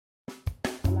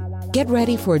Get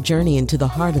ready for a journey into the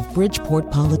heart of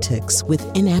Bridgeport politics with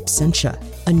In Absentia,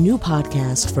 a new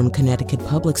podcast from Connecticut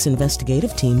Public's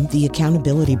investigative team, The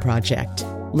Accountability Project.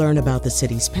 Learn about the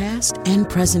city's past and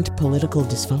present political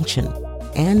dysfunction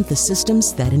and the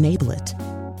systems that enable it.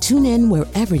 Tune in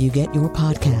wherever you get your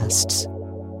podcasts.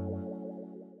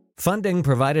 Funding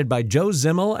provided by Joe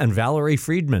Zimmel and Valerie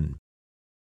Friedman.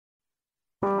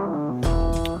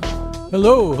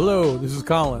 Hello, this is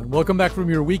Colin. Welcome back from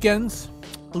your weekends.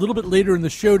 A little bit later in the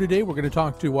show today, we're going to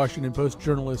talk to Washington Post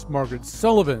journalist Margaret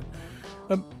Sullivan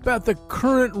about the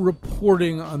current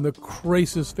reporting on the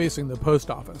crisis facing the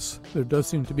post office. There does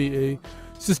seem to be a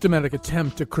systematic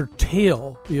attempt to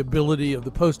curtail the ability of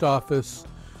the post office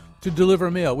to deliver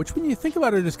mail, which when you think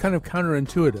about it is kind of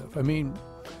counterintuitive. I mean,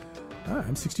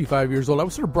 I'm 65 years old. I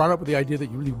was sort of brought up with the idea that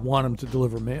you really want them to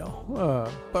deliver mail.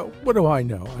 But what do I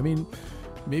know? I mean,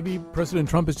 maybe President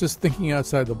Trump is just thinking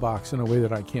outside the box in a way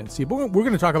that I can't see. But we're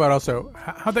going to talk about also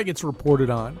how that gets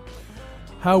reported on,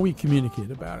 how we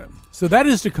communicate about it. So that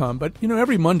is to come. But,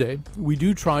 every Monday we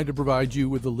do try to provide you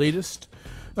with the latest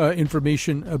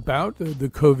information about the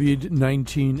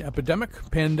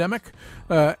COVID-19 pandemic.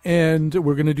 And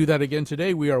we're going to do that again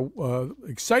today. We are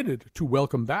excited to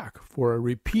welcome back for a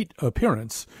repeat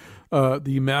appearance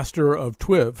the master of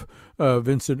TWIV,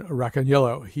 Vincent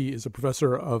Racaniello. He is a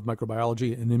professor of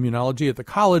microbiology and immunology at the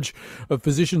College of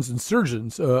Physicians and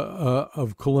Surgeons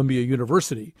of Columbia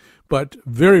University. But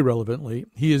very relevantly,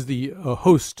 he is the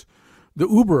host, the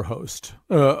Uber host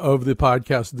of the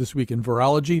podcast This Week in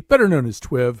Virology, better known as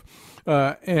TWIV,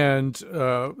 and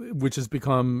which has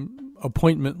become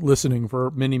appointment listening for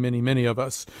many, many, many of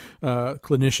us,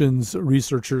 clinicians,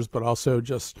 researchers, but also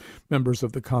just members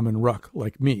of the common ruck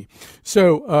like me.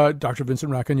 So, Dr.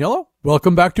 Vincent Racaniello,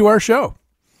 welcome back to our show.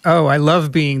 Oh, I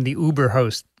love being the Uber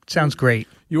host. Sounds great.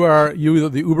 You are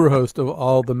the Uber host of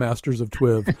all the masters of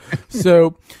TWIV.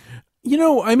 So,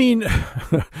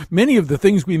 many of the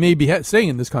things we may be saying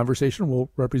in this conversation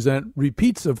will represent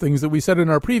repeats of things that we said in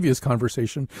our previous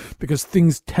conversation because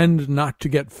things tend not to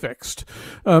get fixed.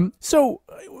 So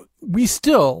we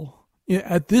still,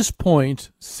 at this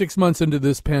point, 6 months into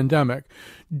this pandemic,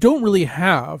 don't really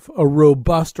have a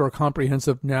robust or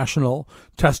comprehensive national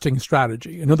testing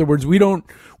strategy. In other words, we don't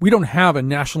have a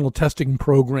national testing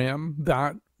program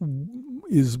that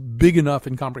is big enough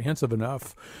and comprehensive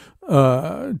enough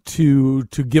to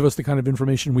give us the kind of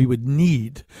information we would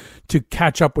need to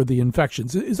catch up with the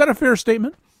infections. Is that a fair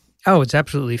statement? Oh, it's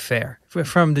absolutely fair.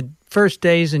 From the first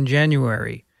days in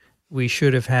January, we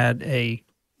should have had a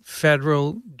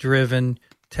federal-driven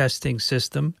testing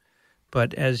system.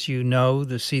 But as you know,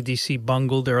 the CDC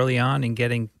bungled early on in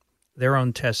getting their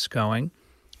own tests going,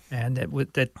 and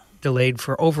that delayed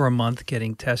for over a month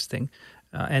getting testing.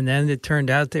 And then it turned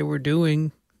out they were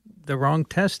doing the wrong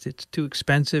test. It's too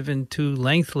expensive and too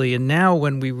lengthy. And now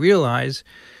when we realize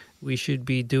we should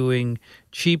be doing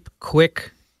cheap,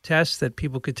 quick tests that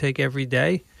people could take every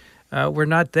day, we're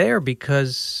not there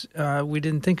because we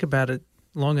didn't think about it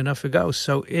long enough ago.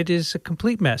 So it is a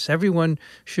complete mess. Everyone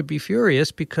should be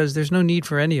furious because there's no need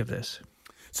for any of this.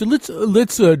 So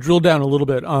let's drill down a little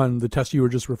bit on the test you were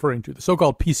just referring to, the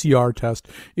so-called PCR test.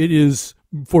 It is,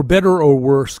 for better or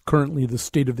worse, currently the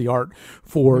state of the art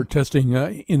for testing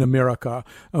in America.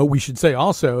 We should say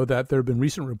also that there have been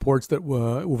recent reports that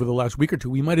over the last week or two,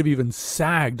 we might have even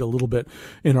sagged a little bit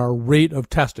in our rate of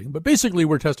testing. But basically,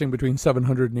 we're testing between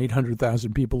 700 and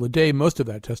 800,000 people a day. Most of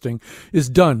that testing is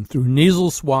done through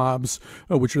nasal swabs,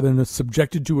 which are then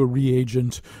subjected to a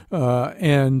reagent.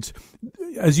 And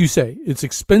as you say, it's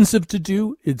expensive to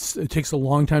do. It takes a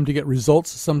long time to get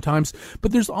results sometimes.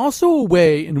 But there's also a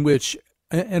way in which,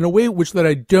 and a way which that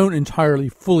I don't entirely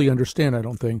fully understand, I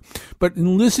don't think. But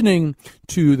in listening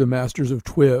to the masters of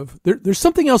TWIV, there's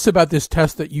something else about this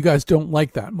test that you guys don't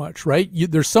like that much, right?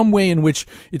 There's some way in which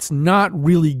it's not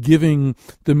really giving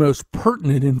the most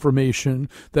pertinent information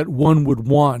that one would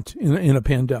want in a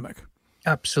pandemic.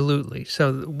 Absolutely.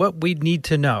 So what we need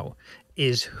to know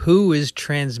is who is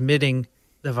transmitting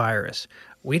the virus.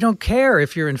 We don't care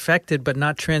if you're infected but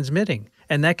not transmitting.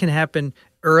 And that can happen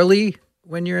early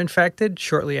when you're infected,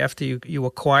 shortly after you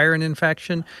acquire an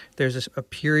infection. There's a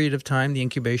period of time, the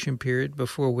incubation period,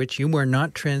 before which you are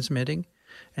not transmitting.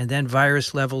 And then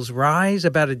virus levels rise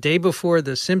about a day before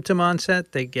the symptom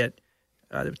onset. They get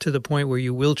to the point where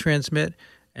you will transmit.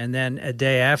 And then a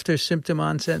day after symptom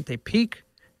onset, they peak.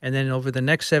 And then over the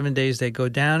next 7 days, they go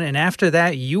down. And after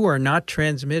that, you are not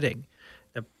transmitting.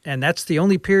 And that's the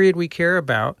only period we care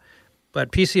about.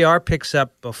 But PCR picks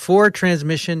up before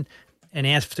transmission an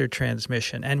after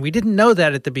transmission. And we didn't know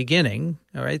that at the beginning,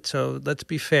 all right? So let's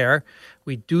be fair.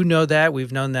 We do know that.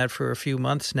 We've known that for a few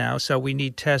months now. So we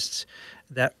need tests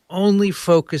that only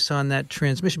focus on that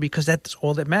transmission because that's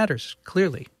all that matters,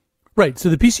 clearly. Right. So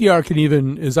the PCR can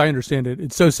even, as I understand it,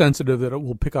 it's so sensitive that it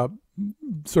will pick up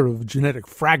sort of genetic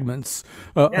fragments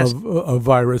of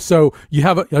virus. So you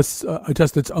have a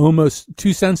test that's almost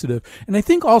too sensitive. And I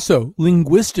think also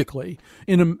linguistically,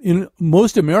 in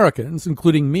most Americans,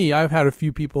 including me, I've had a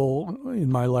few people in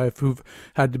my life who've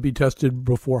had to be tested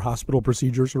before hospital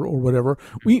procedures or whatever.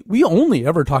 We only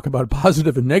ever talk about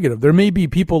positive and negative. There may be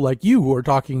people like you who are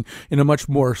talking in a much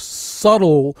more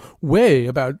subtle way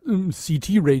about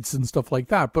CT rates and stuff like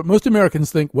that. But most Americans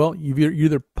think, well, you're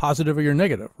either positive or you're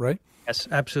negative, right? Yes,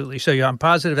 absolutely. So I'm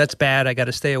positive, that's bad. I got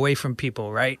to stay away from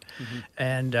people, right? Mm-hmm.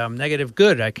 And negative,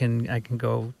 good. I can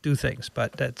go do things,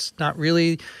 but that's not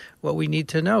really what we need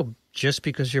to know. Just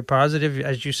because you're positive,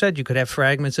 as you said, you could have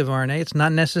fragments of RNA. It's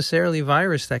not necessarily a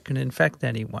virus that can infect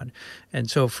anyone.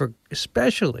 And so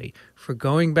especially for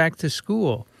going back to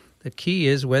school, the key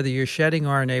is whether you're shedding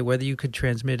RNA, whether you could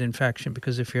transmit infection,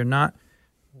 because if you're not,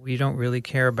 we don't really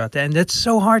care about that. And that's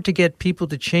so hard to get people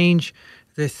to change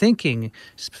their thinking,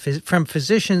 from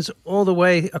physicians all the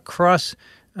way across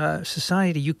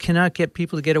society. You cannot get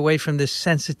people to get away from this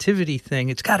sensitivity thing.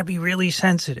 It's got to be really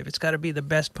sensitive. It's got to be the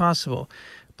best possible.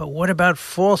 But what about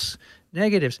false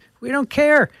negatives? We don't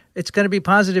care. It's going to be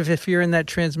positive if you're in that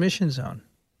transmission zone.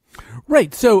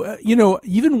 Right. So,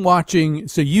 even watching,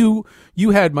 so you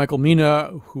had Michael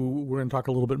Mina, who we're going to talk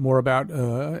a little bit more about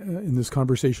in this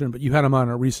conversation, but you had him on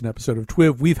a recent episode of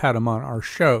TWIV. We've had him on our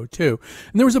show, too.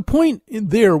 And there was a point in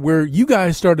there where you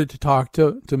guys started to talk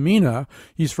to Mina.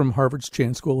 He's from Harvard's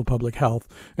Chan School of Public Health,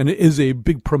 and is a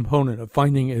big proponent of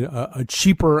finding a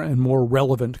cheaper and more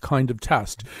relevant kind of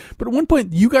test. But at one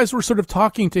point, you guys were sort of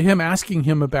talking to him, asking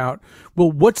him about, well,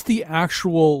 what's the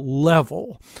actual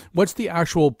level? What's the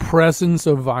actual presence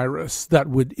of virus that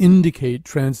would indicate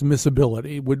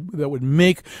transmissibility, that would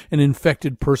make an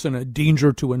infected person a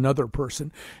danger to another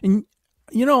person? And,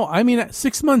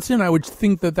 6 months in, I would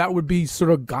think that would be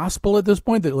sort of gospel at this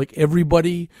point, that like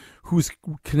everybody who's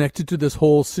connected to this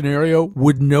whole scenario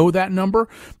would know that number.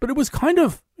 But it was kind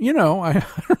of, I don't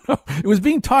know, it was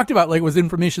being talked about like it was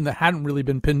information that hadn't really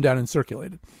been pinned down and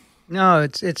circulated. No,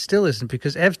 it still isn't,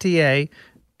 because FDA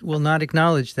will not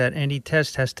acknowledge that any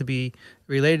test has to be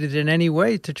related in any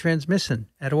way to transmission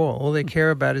at all. All they care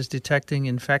about is detecting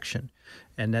infection,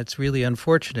 and that's really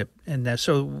unfortunate. And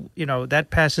that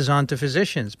passes on to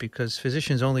physicians, because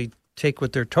physicians only take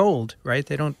what they're told, right?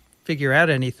 They don't figure out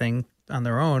anything on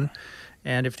their own.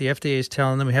 And if the FDA is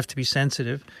telling them we have to be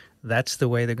sensitive, that's the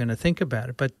way they're going to think about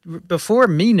it. But before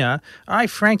Mina, I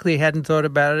frankly hadn't thought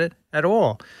about it at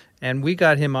all. And we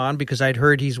got him on because I'd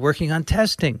heard he's working on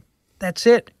testing. That's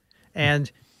it.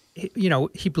 And,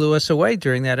 he blew us away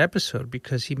during that episode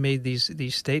because he made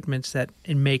these statements that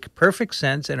make perfect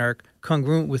sense and are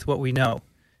congruent with what we know,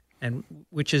 and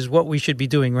which is what we should be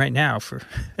doing right now,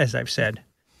 as I've said.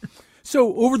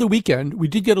 So over the weekend, we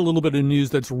did get a little bit of news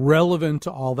that's relevant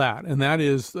to all that, and that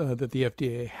is that the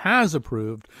FDA has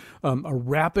approved a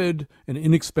rapid and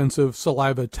inexpensive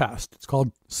saliva test. It's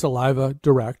called Saliva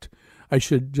Direct. I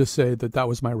should just say that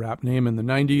was my rap name in the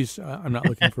 90s. I'm not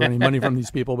looking for any money from these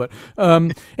people, but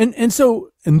and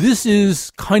this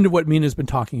is kind of what Mina's been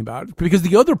talking about, because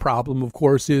the other problem, of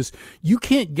course, is you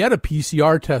can't get a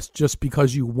PCR test just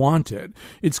because you want it.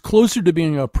 It's closer to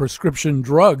being a prescription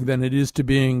drug than it is to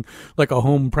being like a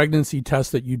home pregnancy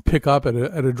test that you'd pick up at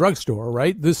a drugstore,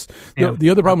 right? The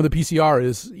other problem with the PCR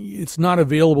is it's not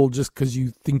available just because you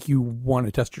think you want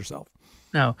to test yourself.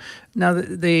 No. Now,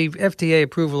 the FDA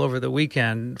approval over the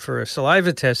weekend for a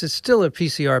saliva test, it's still a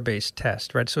PCR-based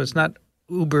test, right? So it's not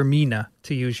uber Mina,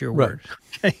 to use your word.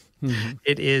 Right. Okay? Mm-hmm.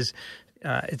 It is.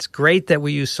 It's great that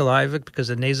we use saliva, because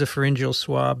a nasopharyngeal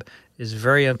swab is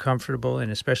very uncomfortable,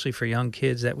 and especially for young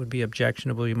kids, that would be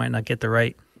objectionable. You might not get the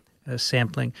right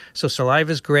sampling. So saliva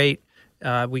is great.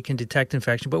 We can detect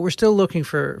infection, but we're still looking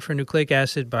for nucleic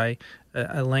acid by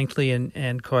a lengthy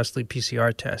and costly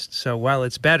PCR test. So while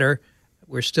it's better,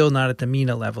 we're still not at the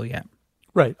Mina level yet.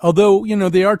 Right. Although,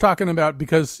 they are talking about,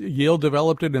 because Yale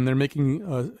developed it and they're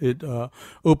making it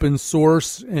open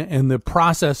source, and the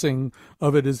processing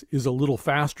of it is a little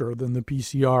faster than the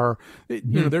PCR.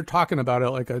 They're talking about it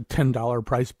like a $10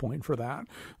 price point for that.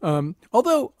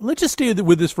 Although, let's just stay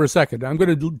with this for a second. I'm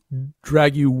going to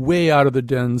drag you way out of the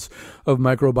dens of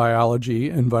microbiology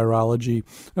and virology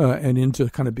and into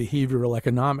kind of behavioral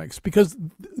economics, because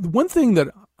one thing that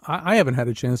I haven't had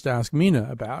a chance to ask Mina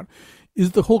about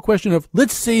is the whole question of,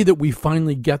 let's say that we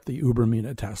finally get the Uber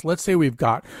Mina test. Let's say we've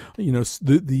got,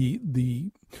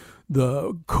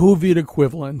 the COVID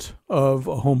equivalent of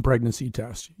a home pregnancy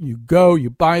test. You go, you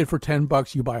buy it for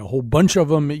 $10, you buy a whole bunch of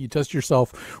them, you test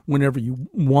yourself whenever you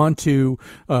want to,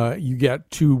 you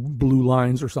get 2 blue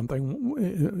lines or something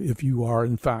if you are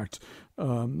in fact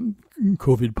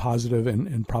COVID positive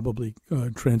and probably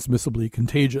transmissibly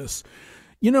contagious.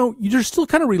 You're still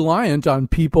kind of reliant on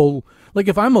people. Like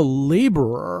if I'm a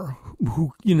laborer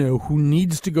who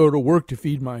needs to go to work to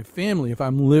feed my family, if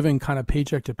I'm living kind of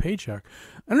paycheck to paycheck,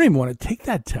 I don't even want to take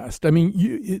that test. I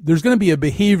mean, there's going to be a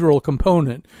behavioral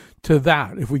component to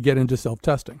that if we get into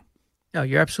self-testing. No,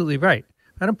 you're absolutely right.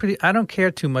 I don't care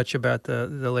too much about the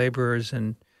laborers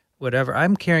and whatever.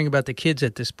 I'm caring about the kids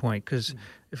at this point because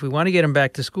if we want to get them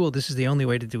back to school, this is the only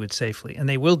way to do it safely. And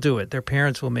they will do it. Their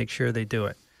parents will make sure they do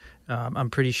it. I'm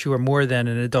pretty sure more than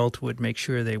an adult would make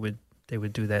sure they would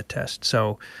do that test.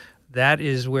 So that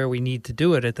is where we need to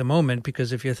do it at the moment,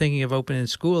 because if you're thinking of opening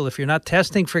school, if you're not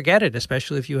testing, forget it,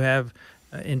 especially if you have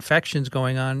infections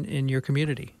going on in your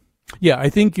community. Yeah, I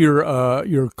think your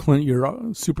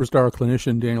superstar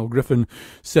clinician, Daniel Griffin,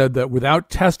 said that without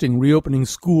testing, reopening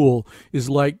school is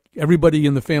like everybody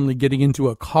in the family getting into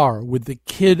a car with the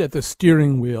kid at the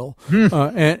steering wheel,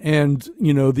 and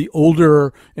the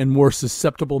older and more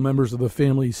susceptible members of the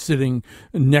family sitting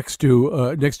next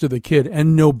to the kid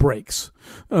and no brakes.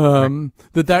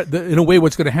 That in a way,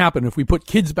 what's going to happen if we put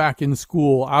kids back in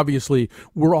school? Obviously,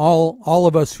 we're all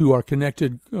of us who are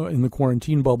connected in the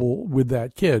quarantine bubble with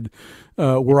that kid.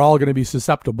 We're all going to be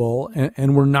susceptible,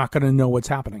 and we're not going to know what's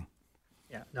happening.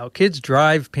 Yeah, no, kids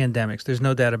drive pandemics. There's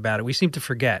no doubt about it. We seem to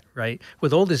forget, right?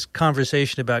 With all this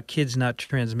conversation about kids not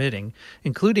transmitting,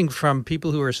 including from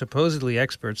people who are supposedly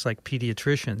experts like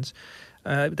pediatricians,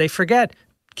 they forget.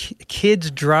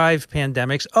 Kids drive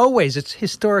pandemics always. It's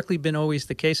historically been always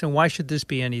the case, and why should this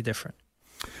be any different?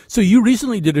 So you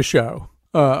recently did a show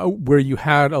where you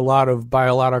had a lot of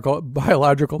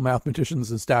biological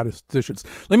mathematicians and statisticians.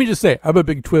 Let me just say, I'm a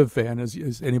big TWIV fan,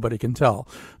 as anybody can tell.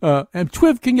 And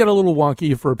TWIV can get a little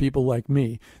wonky for people like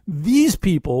me. These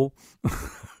people,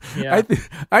 yeah.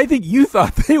 I think you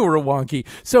thought they were wonky.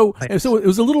 So it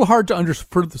was a little hard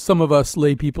for some of us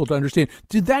lay people to understand.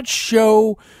 Did that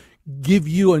show give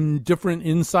you a different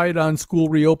insight on school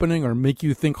reopening or make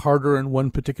you think harder in one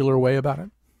particular way about it?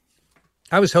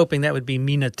 I was hoping that would be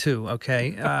Mina too, okay?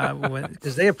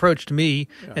 Because they approached me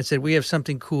and said, we have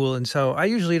something cool. And so I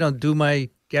usually don't do my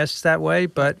guests that way,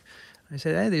 but I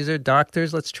said, hey, these are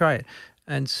doctors, let's try it.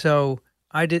 And so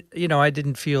I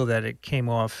didn't feel that it came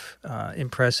off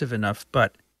impressive enough.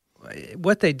 But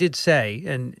what they did say,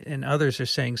 and others are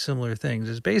saying similar things,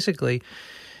 is basically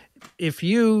if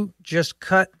you just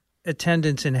cut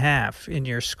attendance in half in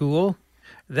your school,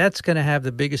 that's going to have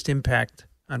the biggest impact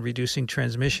on reducing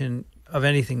transmission of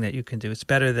anything that you can do. It's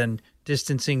better than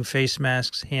distancing, face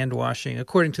masks, hand washing,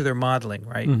 according to their modeling,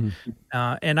 right?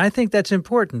 Mm-hmm. And I think that's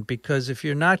important because if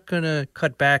you're not going to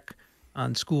cut back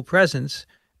on school presence,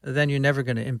 then you're never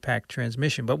going to impact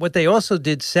transmission. But what they also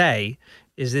did say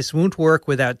is this won't work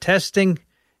without testing,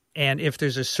 and if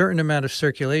there's a certain amount of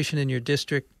circulation in your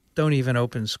district, don't even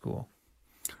open school.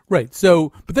 Right.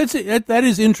 So, but that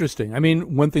is interesting. I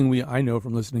mean, one thing I know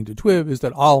from listening to TWIV is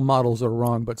that all models are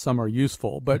wrong, but some are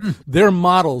useful. But their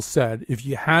models said if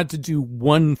you had to do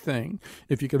one thing,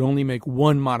 if you could only make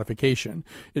one modification,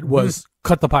 it was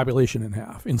cut the population in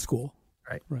half in school.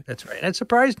 Right. That's right. That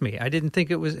surprised me. I didn't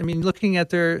think it was. I mean, looking at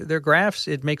their graphs,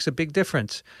 it makes a big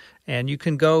difference. And you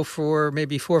can go for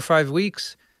maybe 4 or 5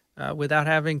 weeks without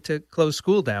having to close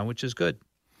school down, which is good.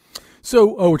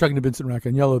 So, we're talking to Vincent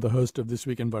Racaniello, the host of This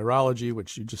Week in Virology,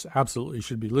 which you just absolutely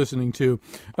should be listening to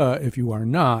if you are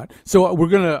not. So we're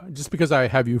going to, just because I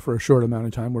have you for a short amount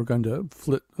of time, we're going to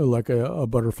flit like a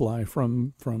butterfly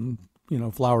from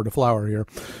flower to flower here.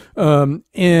 So,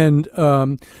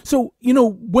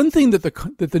 one thing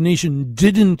that the nation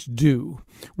didn't do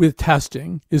with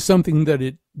testing is something that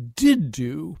it did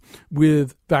do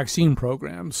with vaccine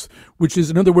programs, which is,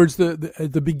 in other words,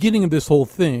 at the beginning of this whole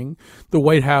thing, the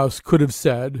White House could have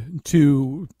said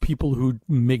to people who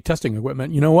make testing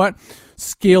equipment, you know what,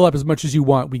 scale up as much as you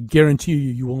want. We guarantee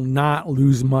you will not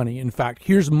lose money. In fact,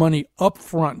 here's money up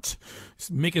front.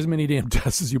 Make as many damn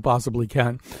tests as you possibly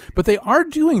can. But they are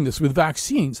doing this with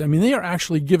vaccines. I mean, they are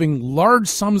actually giving large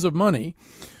sums of money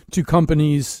to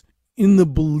companies in the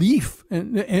belief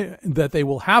that they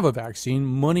will have a vaccine,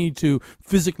 money to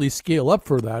physically scale up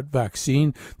for that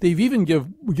vaccine. They've even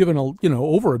given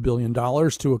over $1 billion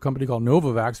to a company called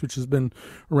Novavax, which has been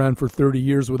around for 30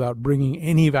 years without bringing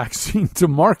any vaccine to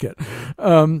market.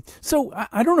 So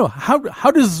I don't know,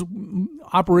 how does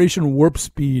Operation Warp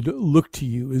Speed look to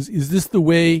you? Is this the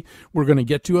way we're going to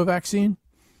get to a vaccine?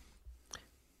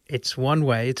 It's one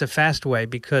way. It's a fast way,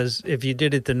 because if you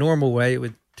did it the normal way, it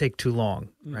would take too long,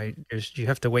 right? You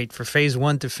have to wait for phase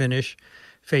 1 to finish,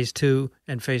 phase 2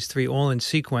 and phase 3 all in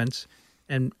sequence.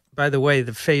 And by the way,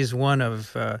 the phase 1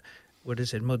 of,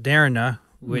 Moderna,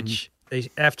 which they,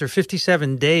 after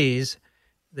 57 days,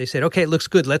 they said, okay, it looks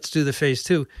good, let's do the phase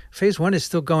 2. Phase 1 is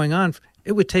still going on.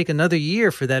 It would take another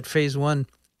year for that phase 1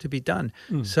 to be done.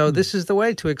 So this is the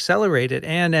way to accelerate it.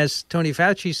 And as Tony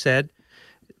Fauci said,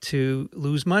 to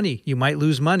lose money. You might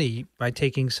lose money by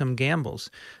taking some gambles.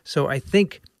 So I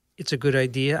think it's a good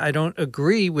idea. I don't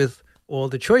agree with all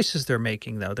the choices they're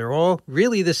making, though. They're all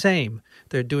really the same.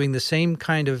 They're doing the same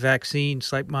kind of vaccine,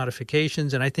 slight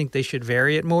modifications, and I think they should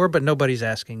vary it more, but nobody's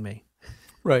asking me.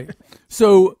 Right.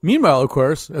 So meanwhile, of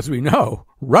course, as we know,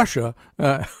 Russia,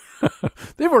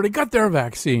 they've already got their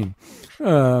vaccine.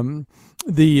 I'll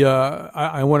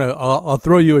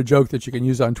throw you a joke that you can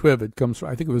use on Twiv. It comes from,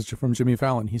 I think it was from Jimmy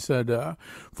Fallon. He said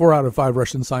 4 out of 5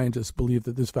 Russian scientists believe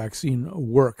that this vaccine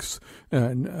works,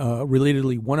 and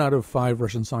relatedly, 1 out of 5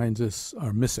 Russian scientists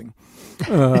are missing.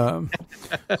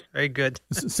 Very good.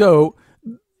 So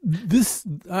this,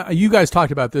 you guys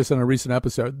talked about this in a recent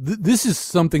episode. This is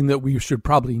something that we should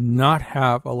probably not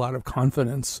have a lot of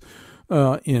confidence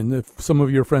in. If some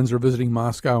of your friends are visiting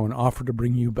Moscow and offer to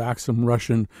bring you back some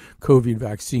Russian COVID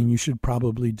vaccine, you should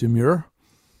probably demur.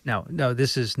 No,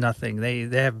 this is nothing. They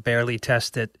have barely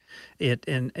tested it,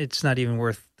 and it's not even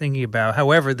worth thinking about.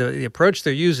 However, the approach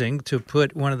they're using to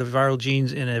put one of the viral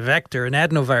genes in a vector, an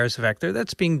adenovirus vector,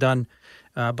 that's being done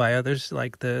by others,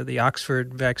 like the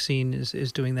Oxford vaccine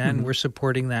is doing that, and we're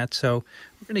supporting that. So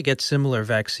we're going to get similar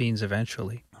vaccines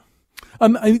eventually.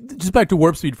 Just back to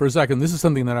Warp Speed for a second. This is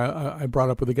something that I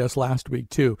brought up with a guest last week,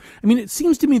 too. I mean, it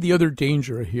seems to me the other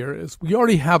danger here is we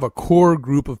already have a core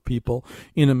group of people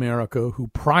in America who,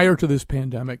 prior to this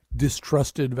pandemic,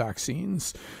 distrusted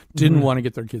vaccines, didn't want to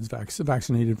get their kids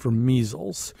vaccinated for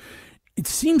measles. It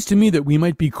seems to me that we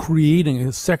might be creating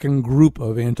a second group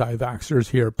of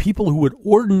anti-vaxxers here, people who would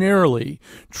ordinarily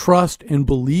trust and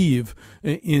believe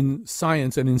in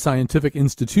science and in scientific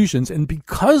institutions. And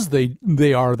because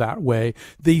they are that way,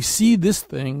 they see this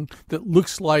thing that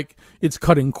looks like it's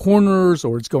cutting corners,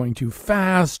 or it's going too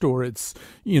fast, or it's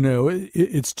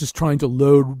just trying to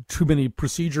load too many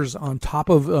procedures on top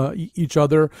of each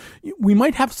other. We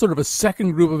might have sort of a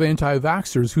second group of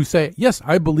anti-vaxxers who say, yes,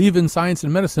 I believe in science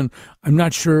and medicine. I'm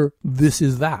not sure this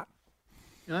is that.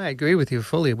 I agree with you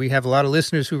fully. We have a lot of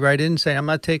listeners who write in and say, I'm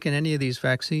not taking any of these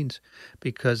vaccines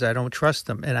because I don't trust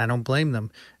them, and I don't blame them.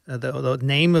 The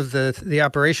name of the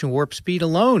Operation Warp Speed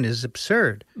alone is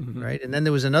absurd, right? And then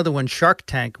there was another one, Shark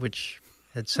Tank, which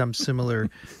had some similar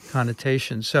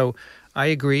connotation. So I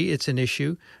agree, it's an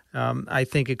issue. I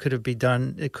think it could have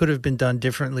been done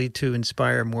differently to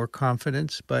inspire more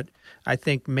confidence, but I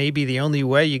think maybe the only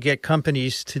way you get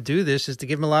companies to do this is to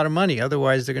give them a lot of money.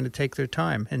 Otherwise, they're going to take their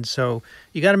time. And so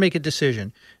you got to make a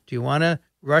decision. Do you want to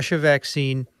rush a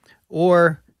vaccine,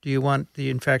 or do you want the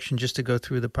infection just to go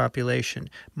through the population?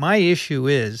 My issue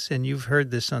is, and you've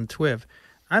heard this on Twiv,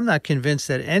 I'm not convinced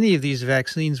that any of these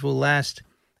vaccines will last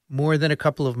more than a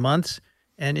couple of months.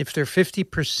 And if they're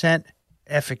 50%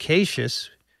 efficacious,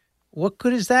 what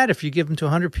good is that if you give them to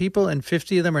 100 people and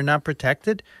 50 of them are not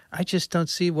protected? I just don't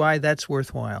see why that's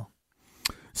worthwhile.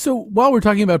 So while we're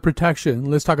talking about protection,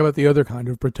 let's talk about the other kind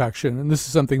of protection. And this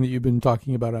is something that you've been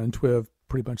talking about on Twiv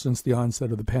pretty much since the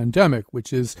onset of the pandemic,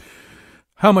 which is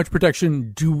how much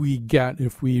protection do we get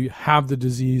if we have the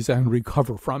disease and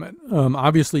recover from it?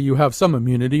 Obviously, you have some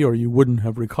immunity or you wouldn't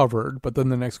have recovered. But then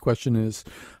the next question is,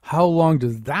 how long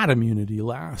does that immunity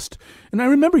last? And I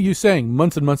remember you saying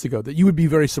months and months ago that you would be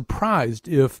very surprised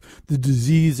if the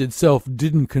disease itself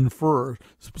didn't confer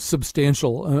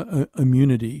substantial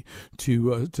immunity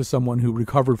to someone who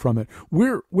recovered from it.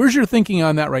 Where's your thinking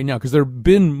on that right now? Because there have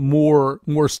been more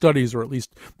studies, or at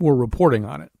least more reporting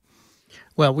on it.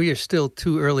 Well, we are still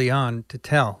too early on to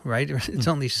tell, right? It's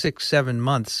only 6-7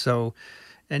 months. So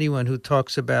anyone who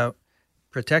talks about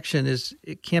protection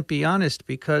it can't be honest,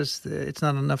 because it's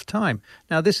not enough time.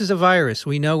 Now, this is a virus.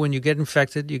 We know when you get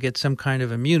infected, you get some kind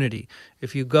of immunity.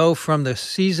 If you go from the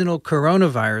seasonal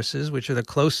coronaviruses, which are the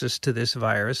closest to this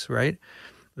virus, right?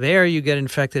 There you get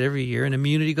infected every year, and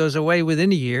immunity goes away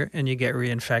within a year, and you get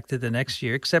reinfected the next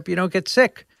year, except you don't get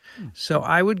sick. So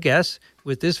I would guess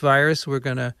with this virus, we're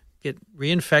going to get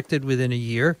reinfected within a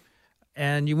year,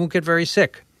 and you won't get very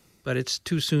sick. But it's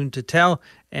too soon to tell.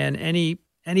 And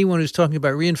anyone who's talking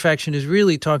about reinfection is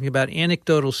really talking about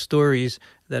anecdotal stories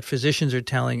that physicians are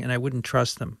telling, and I wouldn't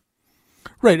trust them.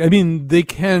 Right. I mean, they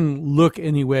can look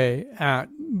anyway at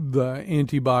the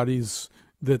antibodies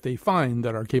that they find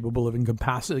that are capable of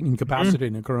incapacitating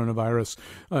a coronavirus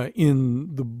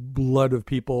in the blood of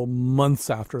people months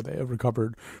after they have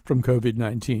recovered from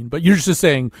COVID-19. But you're just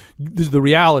saying the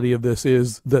reality of this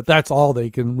is that that's all they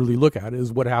can really look at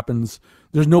is what happens.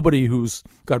 There's nobody who's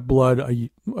got blood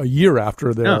a year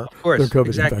after their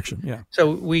COVID infection. Yeah.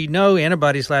 So we know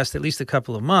antibodies last at least a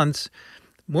couple of months.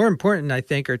 More important, I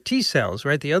think, are T cells,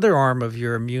 right? The other arm of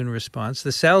your immune response,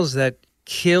 the cells that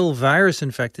kill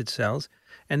virus-infected cells.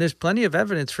 And there's plenty of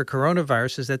evidence for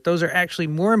coronaviruses that those are actually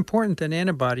more important than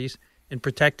antibodies in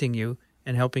protecting you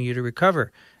and helping you to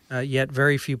recover. Yet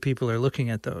very few people are looking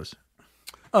at those.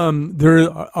 There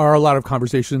are a lot of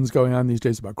conversations going on these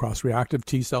days about cross-reactive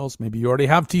T cells. Maybe you already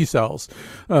have T cells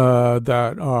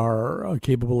that are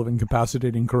capable of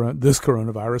incapacitating this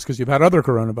coronavirus because you've had other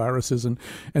coronaviruses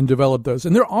and developed those.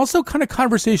 And there are also kind of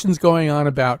conversations going on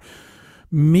about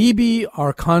maybe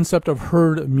our concept of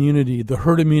herd immunity, the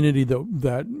herd immunity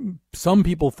that some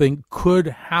people think could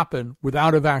happen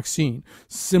without a vaccine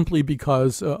simply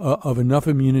because of enough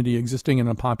immunity existing in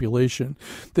a population,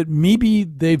 that maybe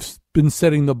they've been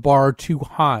setting the bar too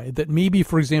high, that maybe,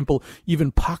 for example, even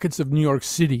pockets of New York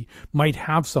City might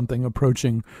have something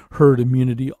approaching herd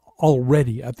immunity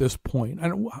already at this point.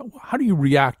 And how do you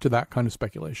react to that kind of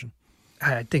speculation?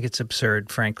 I think it's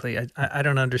absurd, frankly. I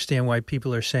don't understand why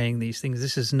people are saying these things.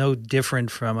 This is no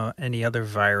different from any other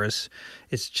virus.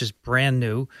 It's just brand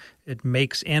new. It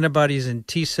makes antibodies and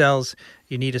T cells.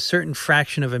 You need a certain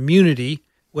fraction of immunity.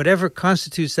 Whatever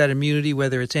constitutes that immunity,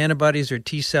 whether it's antibodies or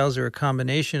T cells or a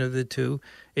combination of the two,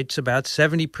 it's about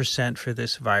 70% for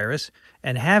this virus.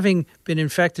 And having been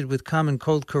infected with common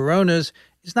cold coronas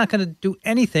is not going to do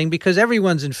anything because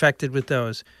everyone's infected with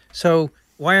those. So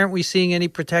why aren't we seeing any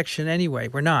protection anyway?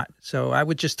 We're not. So I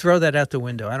would just throw that out the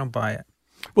window. I don't buy it.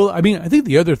 Well, I mean, I think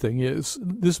the other thing is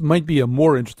this might be a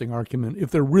more interesting argument if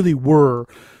there really were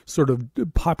sort of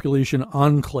population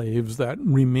enclaves that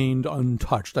remained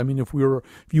untouched. I mean, if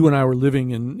you and I were living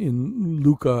in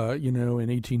Lucca, in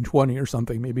 1820 or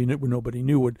something, maybe nobody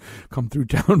knew would come through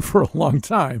town for a long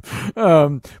time.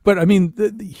 But I mean,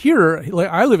 here, like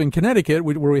I live in Connecticut,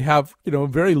 where we have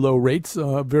very low rates,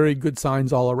 very good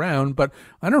signs all around. But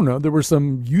I don't know, there were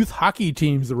some youth hockey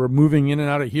teams that were moving in and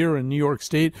out of here in New York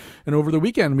State, and over the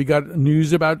weekend we got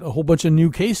news about a whole bunch of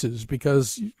new cases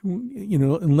because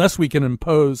unless we can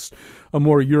impose a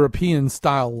more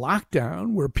European-style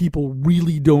lockdown where people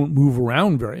really don't move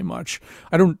around very much,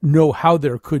 I don't know how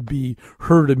there could be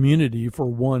herd immunity for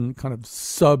one kind of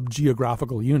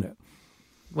sub-geographical unit.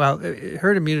 Well,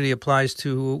 herd immunity applies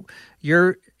to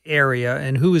your area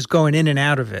and who is going in and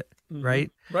out of it, right?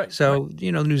 Right. So,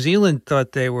 New Zealand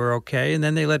thought they were okay, and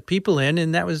then they let people in,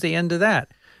 and that was the end of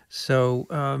that. So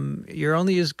you're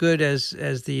only as good as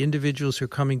the individuals who are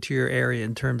coming to your area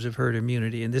in terms of herd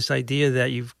immunity. And this idea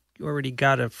that you've already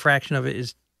got a fraction of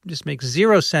it just makes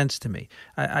zero sense to me.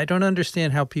 I don't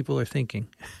understand how people are thinking.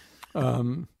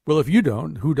 Well, if you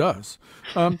don't, who does?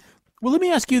 Well, let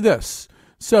me ask you this.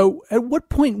 So at what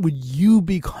point would you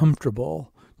be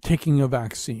comfortable taking a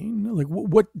vaccine? Like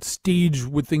what stage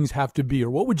would things have to be, or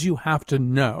what would you have to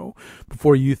know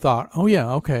before you thought, oh,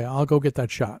 yeah, okay, I'll go get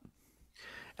that shot?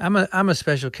 I'm a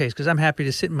special case because I'm happy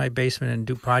to sit in my basement and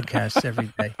do podcasts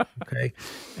every day, okay?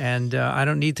 And I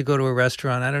don't need to go to a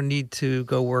restaurant. I don't need to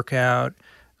go work out.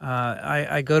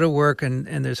 I go to work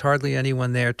and there's hardly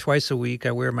anyone there. Twice a week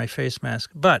I wear my face mask.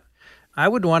 But I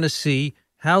would want to see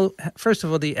how, first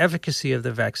of all, the efficacy of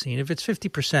the vaccine. If it's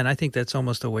 50%, I think that's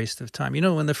almost a waste of time.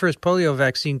 When the first polio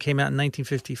vaccine came out in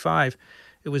 1955,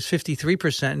 it was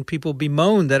 53%, and people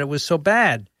bemoaned that it was so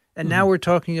bad. And now we're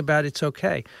talking about it's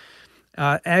okay.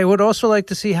 I would also like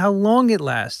to see how long it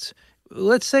lasts.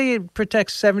 Let's say it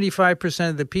protects 75%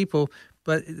 of the people,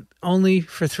 but only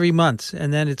for 3 months,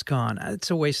 and then it's gone.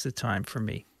 It's a waste of time for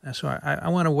me. So I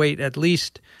want to wait at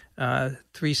least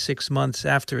 3-6 months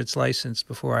after it's licensed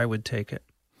before I would take it.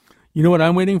 You know what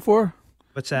I'm waiting for?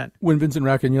 What's that? When Vincent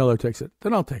Racaniello takes it,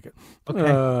 then I'll take it.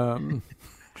 Okay.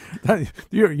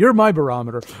 You're my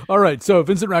barometer. All right. So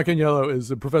Vincent Racaniello is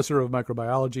a professor of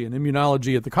microbiology and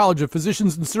immunology at the College of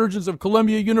Physicians and Surgeons of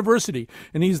Columbia University,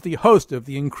 and he's the host of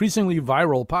the increasingly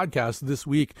viral podcast This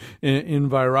Week in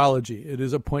Virology. It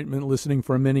is appointment listening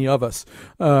for many of us.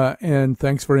 And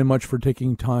thanks very much for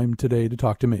taking time today to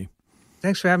talk to me.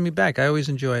 Thanks for having me back. I always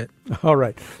enjoy it. All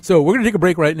right. So we're going to take a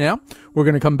break right now. We're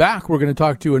going to come back. We're going to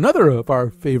talk to another of our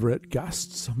favorite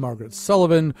guests, Margaret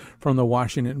Sullivan from the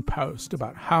Washington Post,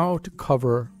 about how to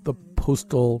cover the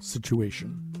postal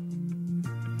situation.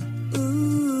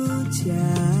 Ooh,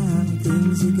 child,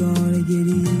 things are going to get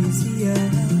easier.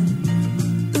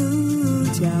 Ooh,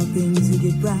 child, things will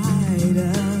get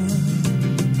brighter.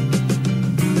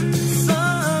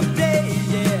 Someday,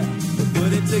 yeah, we'll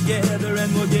put it together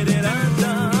and we'll get it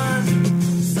undone.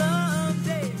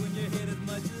 Someday when your head is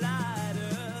much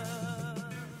lighter.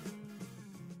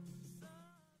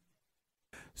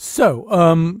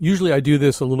 So, usually I do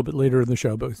this a little bit later in the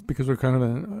show, but because we're kind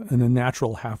of in a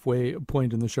natural halfway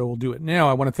point in the show, we'll do it now.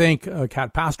 I want to thank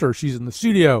Kat Pastor. She's in the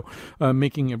studio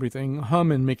making everything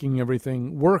hum and making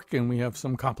everything work, and we have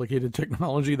some complicated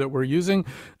technology that we're using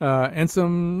and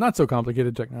some not so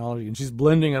complicated technology, and she's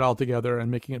blending it all together and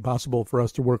making it possible for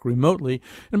us to work remotely.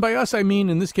 And by us, I mean,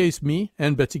 in this case, me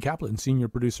and Betsy Kaplan, senior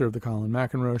producer of the Colin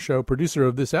McEnroe Show, producer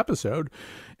of this episode.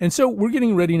 And so we're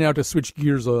getting ready now to switch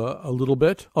gears a little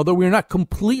bit, although we're not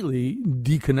completely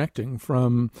deconnecting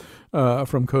from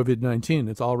COVID-19.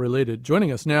 It's all related.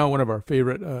 Joining us now, one of our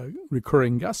favorite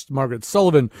recurring guests, Margaret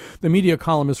Sullivan, the media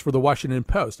columnist for the Washington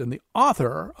Post and the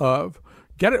author of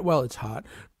Get It While It's Hot.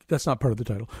 That's not part of the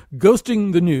title.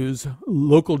 Ghosting the News,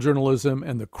 Local Journalism,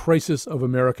 and the Crisis of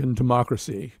American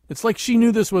Democracy. It's like she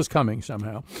knew this was coming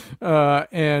somehow.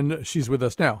 And she's with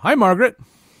us now. Hi, Margaret.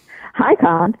 Hi,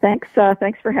 Colin. Thanks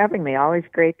for having me. Always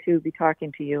great to be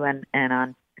talking to you and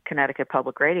on Connecticut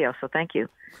Public Radio, so thank you.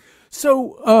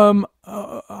 So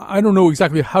I don't know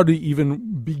exactly how to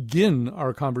even begin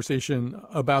our conversation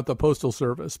about the Postal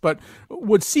Service, but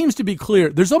what seems to be clear,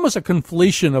 there's almost a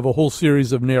conflation of a whole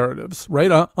series of narratives,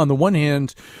 right? On the one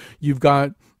hand, you've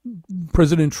got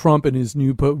President Trump and his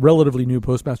relatively new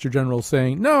Postmaster General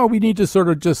saying, no, we need to sort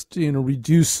of just,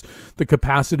 reduce the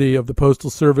capacity of the Postal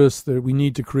Service, that we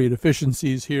need to create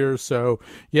efficiencies here. So,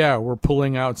 yeah, we're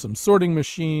pulling out some sorting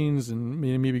machines and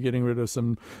maybe getting rid of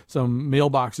some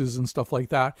mailboxes and stuff like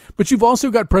that. But you've also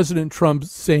got President Trump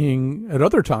saying at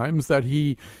other times that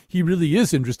he really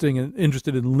is interested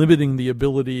in limiting the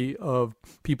ability of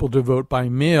people to vote by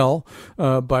mail,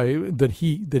 that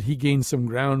he gained some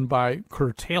ground by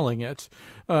curtailing it,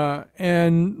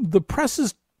 and the press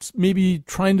is maybe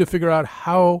trying to figure out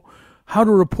how to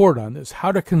report on this,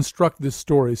 how to construct this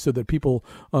story so that people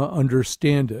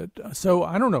understand it. So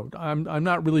I don't know. I'm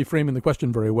not really framing the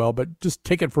question very well, but just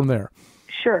take it from there.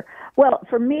 Sure. Well,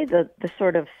 for me, the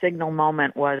sort of signal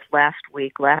moment was last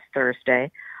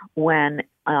Thursday, when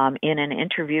in an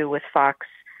interview with Fox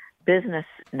Business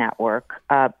Network,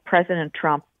 President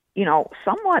Trump,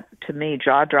 somewhat to me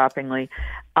jaw-droppingly,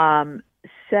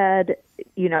 said,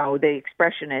 the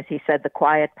expression is, he said the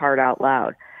quiet part out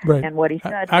loud. Right. And what he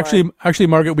said Actually,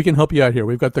 Margaret, we can help you out here.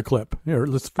 We've got the clip. Here,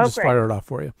 let's just fire it off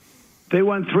for you. They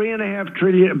want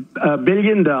 $3.5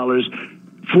 billion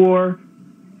for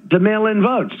the mail-in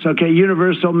votes,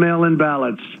 universal mail-in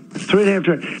ballots. $3.5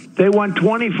 trillion. They want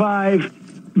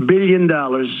 $25 billion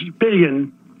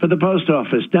for the post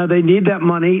office. Now, they need that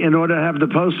money in order to have the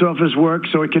post office work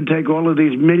so it can take all of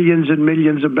these millions and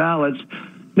millions of ballots.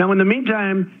 Now, in the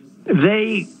meantime,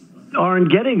 they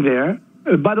aren't getting there.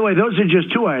 By the way, those are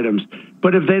just two items.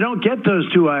 But if they don't get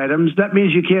those two items, that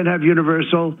means you can't have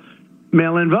universal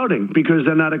mail-in voting because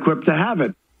they're not equipped to have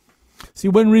it. See,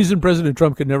 one reason President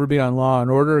Trump could never be on Law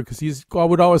and Order, because I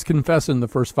would always confess in the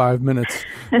first 5 minutes.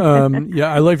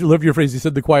 I love your phrase. He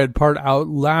said the quiet part out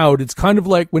loud. It's kind of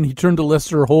like when he turned to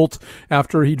Lester Holt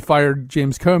after he'd fired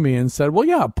James Comey and said, well,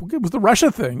 yeah, it was the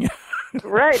Russia thing.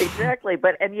 Right, exactly.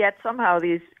 And yet somehow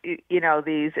these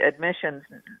admissions,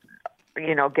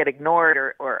 get ignored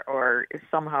or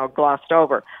somehow glossed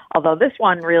over. Although this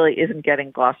one really isn't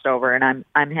getting glossed over, and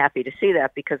I'm happy to see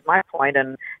that, because my point,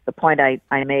 and the point I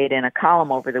made in a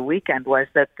column over the weekend, was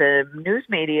that the news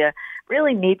media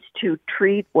really needs to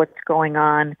treat what's going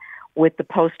on with the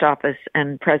post office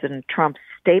and President Trump's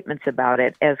statements about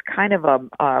it as kind of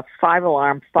a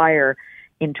five-alarm fire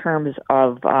in terms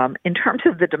of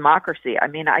the democracy. I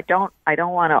mean, I don't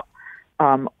want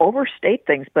to overstate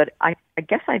things, but I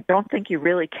guess I don't think you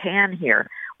really can here.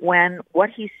 When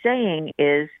what he's saying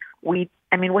is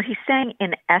what he's saying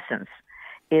in essence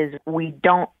is we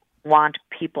don't want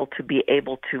people to be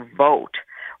able to vote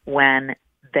when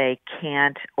they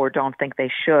can't or don't think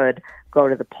they should go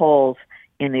to the polls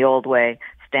in the old way,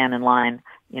 stand in line,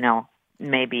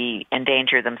 maybe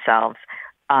endanger themselves.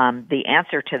 The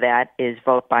answer to that is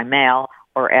vote by mail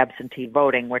or absentee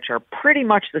voting, which are pretty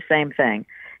much the same thing.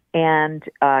 And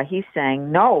he's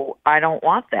saying, no, I don't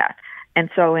want that. And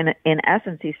so in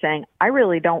essence, he's saying, I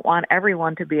really don't want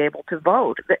everyone to be able to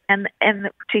vote. And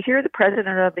to hear the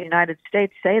President of the United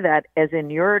States say that, as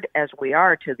inured as we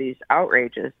are to these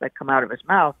outrages that come out of his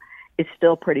mouth, is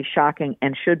still pretty shocking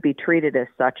and should be treated as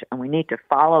such. And we need to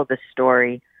follow the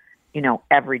story,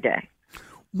 every day.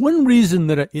 One reason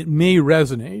that it may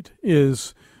resonate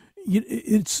is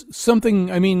it's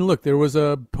something. I mean, look, there was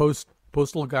a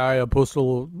postal guy, a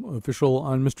postal official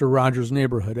on Mr. Rogers'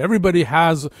 Neighborhood. Everybody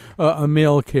has a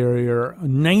mail carrier.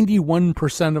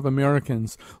 91% of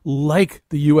Americans like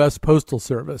the U.S. Postal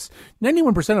Service.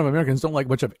 91% of Americans don't like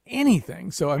much of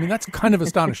anything. So, I mean, that's kind of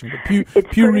astonishing. But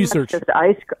Pew Research. It's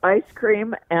ice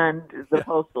cream and the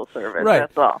Postal Service. Right.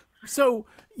 That's all. So,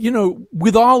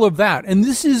 with all of that, and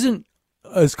this isn't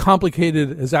as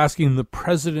complicated as asking the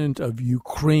president of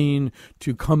Ukraine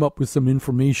to come up with some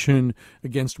information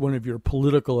against one of your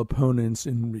political opponents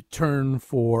in return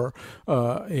for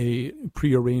a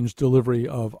prearranged delivery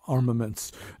of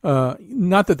armaments.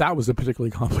 Not that was a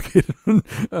particularly complicated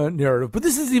narrative, but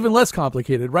this is even less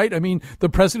complicated, right? I mean, the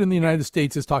president of the United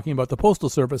States is talking about the Postal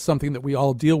Service, something that we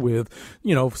all deal with,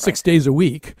 6 days a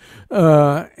week.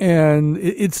 And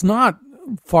it's not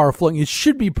far-flung. It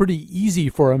should be pretty easy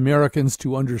for Americans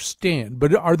to understand.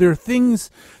 But are there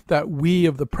things that we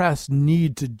of the press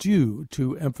need to do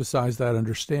to emphasize that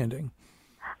understanding?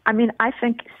 I mean, I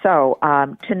think so.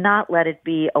 To not let it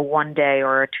be a 1-day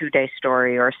or a 2-day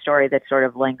story, or a story that sort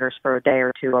of lingers for a day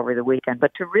or two over the weekend,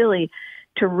 but to really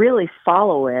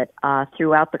follow it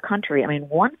throughout the country. I mean,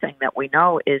 one thing that we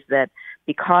know is that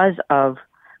because of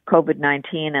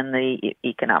COVID-19 and the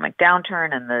economic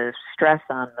downturn and the stress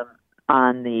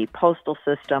on the postal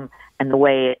system and the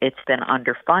way it's been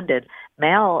underfunded,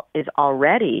 mail is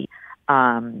already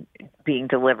being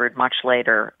delivered much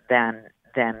later than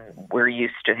we're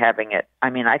used to having it. I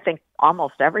mean, I think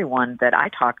almost everyone that I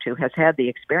talk to has had the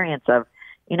experience of,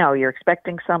 you're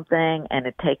expecting something and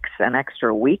it takes an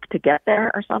extra week to get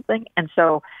there or something. And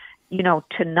so,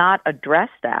 to not address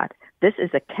that, this is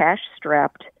a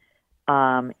cash-strapped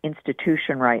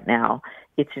institution right now.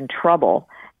 It's in trouble.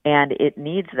 And it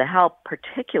needs the help,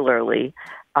 particularly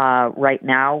right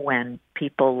now when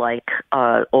people like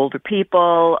older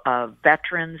people,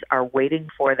 veterans are waiting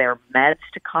for their meds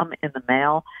to come in the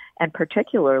mail, and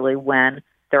particularly when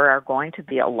there are going to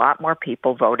be a lot more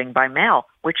people voting by mail,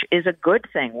 which is a good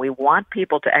thing. We want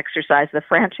people to exercise the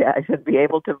franchise and be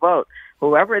able to vote.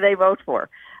 Whoever they vote for,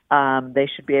 they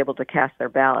should be able to cast their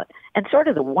ballot. And sort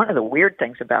of one of the weird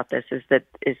things about this is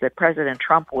that President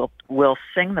Trump will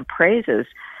sing the praises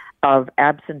of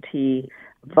absentee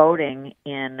voting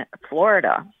in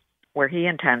Florida, where he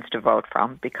intends to vote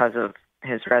from because of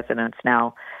his residence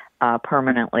now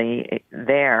permanently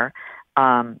there,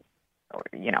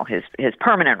 his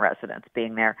permanent residence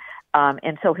being there.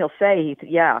 And so he'll say,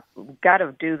 got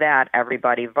to do that,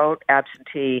 everybody. Vote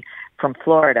absentee from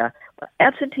Florida.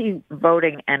 Absentee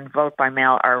voting and vote by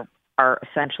mail are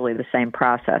essentially the same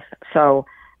process. So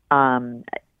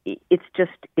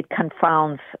it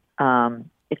confounds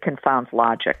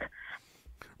logic.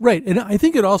 Right. And I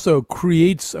think it also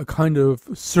creates a kind of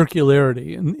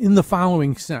circularity in the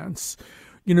following sense.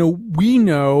 We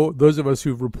know, those of us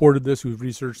who've reported this, who've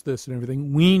researched this and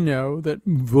everything, we know that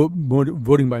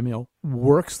voting by mail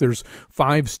works. There's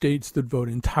 5 states that vote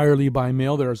entirely by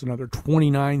mail. There's another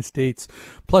 29 states,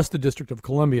 plus the District of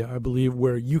Columbia, I believe,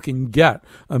 where you can get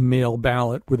a mail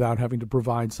ballot without having to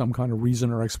provide some kind of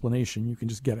reason or explanation. You can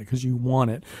just get it because you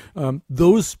want it.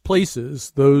 Those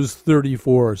places, those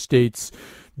 34 states,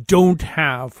 don't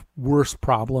have worse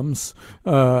problems,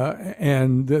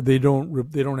 and they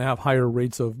don't have higher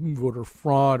rates of voter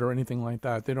fraud or anything like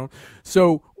that. They don't.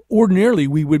 So ordinarily,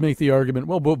 we would make the argument,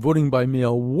 well, voting by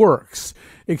mail works,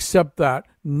 except that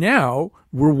now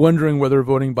we're wondering whether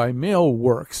voting by mail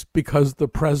works because the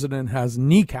president has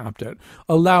kneecapped it,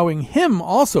 allowing him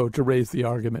also to raise the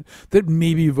argument that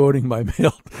maybe voting by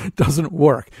mail doesn't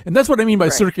work. And that's what I mean by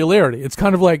circularity. It's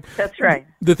kind of like that's right.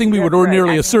 The thing we would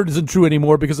ordinarily assert isn't true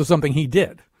anymore because of something he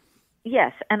did.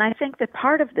 Yes, and I think that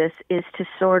part of this is to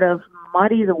sort of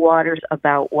muddy the waters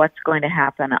about what's going to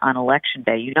happen on Election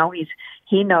Day.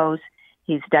 He knows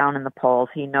he's down in the polls.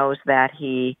 He knows that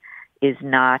he is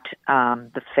not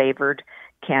the favored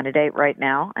candidate right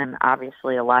now, and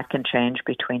obviously a lot can change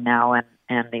between now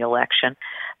and the election.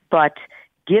 But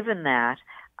given that,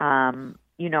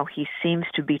 he seems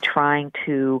to be trying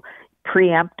to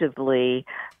preemptively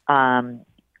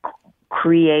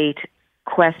create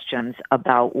questions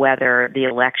about whether the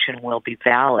election will be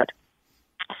valid.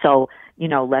 So,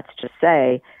 let's just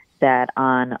say that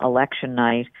on election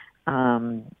night,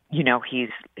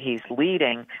 he's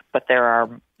leading, but there are,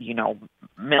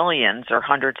 millions or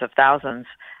hundreds of thousands,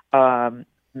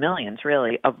 millions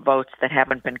really, of votes that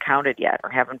haven't been counted yet or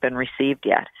haven't been received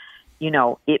yet.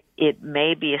 It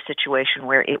may be a situation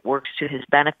where it works to his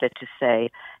benefit to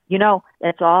say,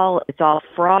 it's all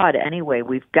fraud anyway.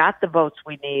 We've got the votes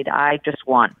we need. I just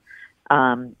won.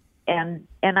 And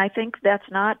I think that's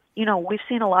not, we've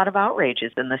seen a lot of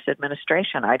outrages in this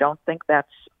administration. I don't think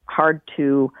that's hard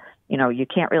to, you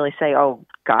can't really say, oh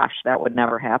gosh, that would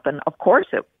never happen. Of course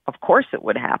it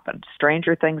would happen.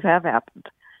 Stranger things have happened.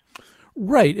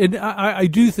 Right. And I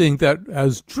do think that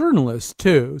as journalists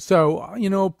too. So,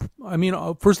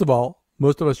 first of all,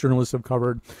 most of us journalists have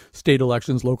covered state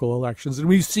elections, local elections, and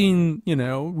we've seen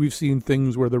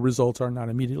things where the results are not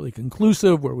immediately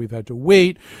conclusive, where we've had to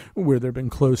wait, where there have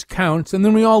been close counts. And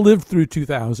then we all lived through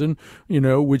 2000,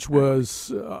 which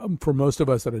was, for most of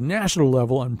us at a national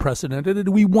level, unprecedented. And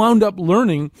we wound up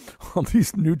learning all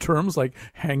these new terms like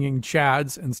hanging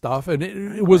chads and stuff. And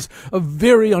it was a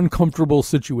very uncomfortable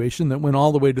situation that went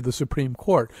all the way to the Supreme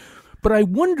Court. But I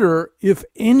wonder if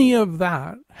any of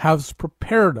that has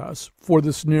prepared us for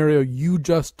the scenario you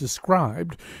just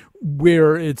described,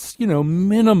 where it's,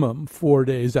 minimum 4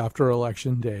 days after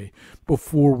Election Day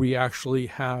before we actually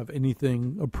have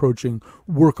anything approaching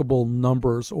workable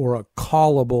numbers or a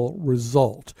callable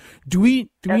result. Do we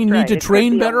need to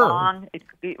train better?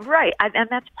 Right. And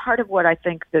that's part of what I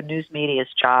think the news media's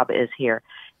job is here,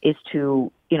 is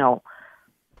to,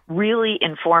 really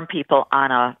inform people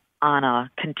on a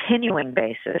continuing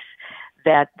basis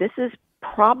that this is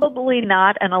probably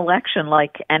not an election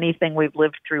like anything we've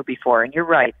lived through before. And you're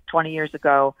right, 20 years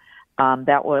ago,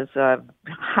 that was a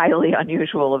highly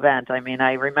unusual event. I mean,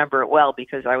 I remember it well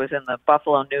because I was in the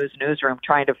Buffalo News newsroom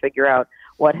trying to figure out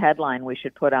what headline we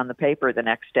should put on the paper the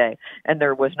next day. And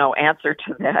there was no answer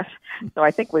to that. So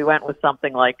I think we went with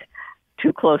something like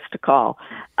too close to call.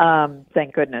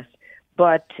 Thank goodness.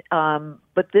 But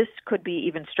this could be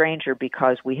even stranger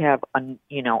because we have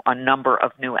a number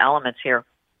of new elements here.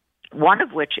 One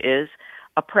of which is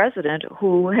a president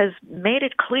who has made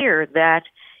it clear that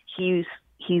he's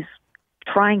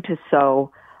trying to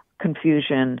sow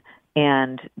confusion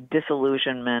and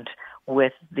disillusionment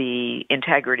with the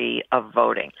integrity of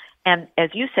voting. And as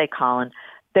you say, Colin,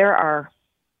 there's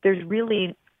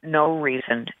really no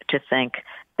reason to think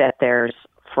that there's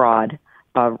fraud.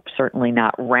 Certainly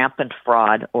not rampant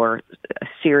fraud or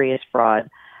serious fraud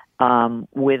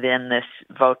within this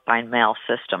vote-by-mail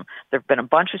system. There have been a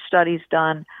bunch of studies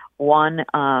done, one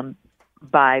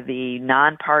by the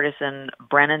nonpartisan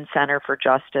Brennan Center for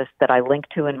Justice that I link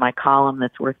to in my column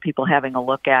that's worth people having a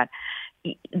look at.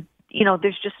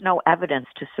 There's just no evidence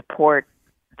to support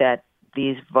that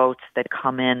these votes that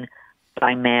come in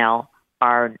by mail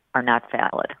are not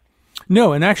valid.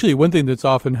 No, and actually one thing that's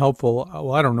often helpful,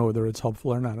 well, I don't know whether it's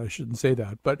helpful or not, I shouldn't say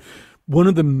that, but one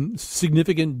of the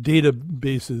significant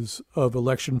databases of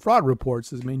election fraud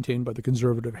reports is maintained by the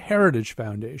Conservative Heritage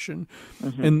Foundation,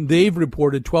 and they've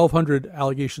reported 1,200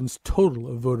 allegations total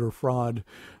of voter fraud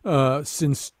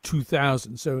since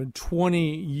 2000. So in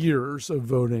 20 years of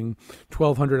voting,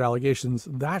 1,200 allegations,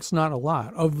 that's not a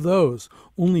lot. Of those,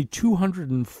 only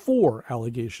 204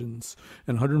 allegations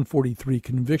and 143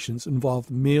 convictions involved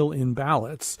mail-in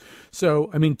ballots. So,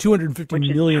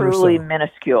 250 million or so. Which is truly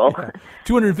minuscule. Yeah,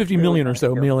 250 million or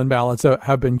so mail-in ballots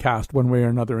have been cast one way or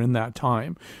another in that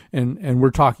time. And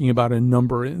we're talking about a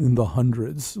number in the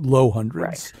hundreds, low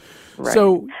hundreds. Right.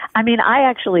 So, I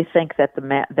actually think that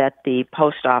the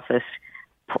post office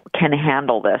can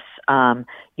handle this.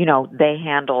 They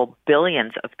handle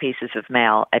billions of pieces of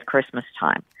mail at Christmas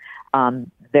time.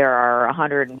 There are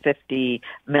 150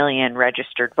 million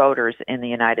registered voters in the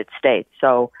United States.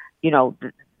 So,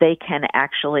 they can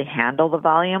actually handle the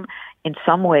volume. In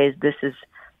some ways,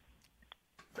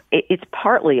 it's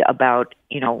partly about,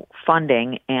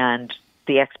 funding and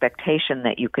the expectation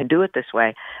that you can do it this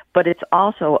way, but it's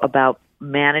also about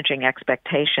managing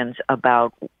expectations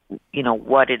about,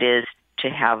 what it is to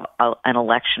have an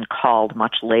election called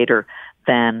much later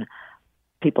than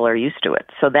people are used to it.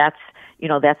 So that's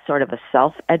sort of a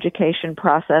self-education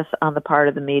process on the part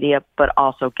of the media, but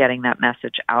also getting that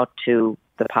message out to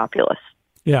the populace.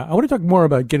 Yeah, I want to talk more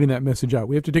about getting that message out.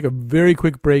 We have to take a very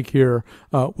quick break here.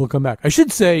 We'll come back. I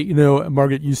should say,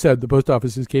 Margaret, you said the post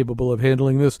office is capable of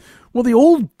handling this. Well, the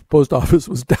old post office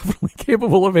was definitely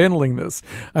capable of handling this.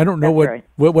 I don't know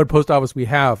what post office we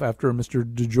have after Mr.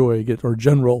 DeJoy or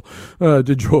General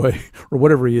DeJoy or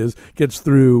whatever he is gets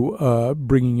through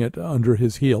bringing it under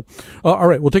his heel. All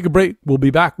right, we'll take a break. We'll be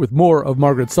back with more of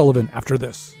Margaret Sullivan after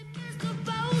this.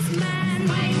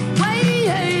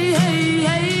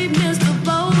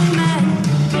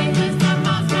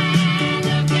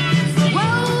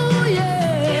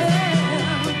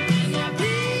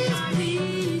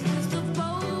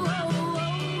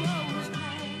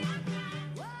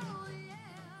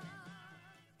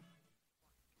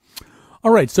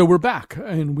 All right, so we're back,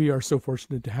 and we are so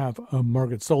fortunate to have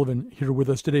Margaret Sullivan here with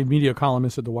us today, media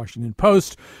columnist at the Washington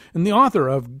Post, and the author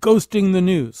of Ghosting the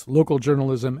News, Local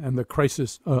Journalism and the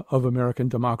Crisis of American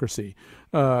Democracy.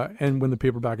 And when the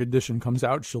paperback edition comes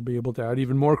out, she'll be able to add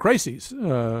even more crises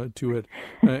to it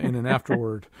in an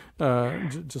afterword,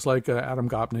 just like Adam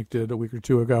Gopnik did a week or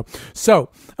two ago. So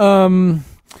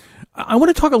I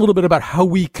want to talk a little bit about how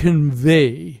we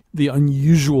convey the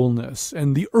unusualness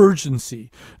and the urgency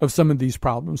of some of these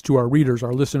problems to our readers,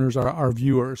 our listeners, our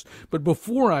viewers. But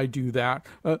before I do that,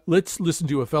 let's listen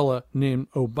to a fella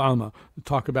named Obama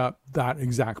talk about that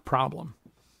exact problem.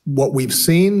 What we've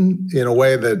seen in a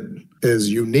way that is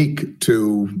unique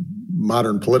to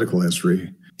modern political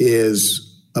history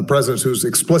is a president who's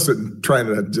explicit in trying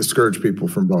to discourage people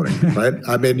from voting, right?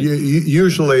 I mean,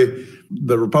 usually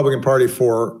the Republican Party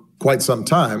for quite some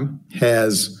time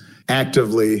has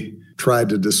actively tried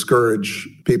to discourage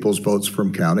people's votes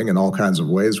from counting in all kinds of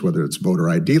ways, whether it's voter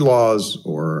ID laws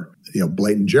or,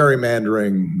 blatant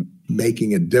gerrymandering,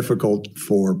 making it difficult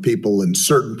for people in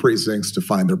certain precincts to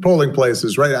find their polling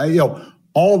places, right?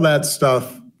 All that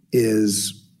stuff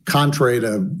is contrary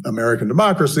to American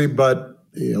democracy, but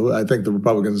I think the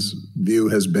Republicans' view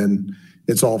has been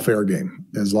it's all fair game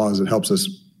as long as it helps us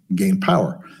gain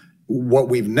power. What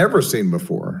we've never seen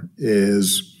before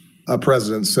is a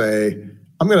president say,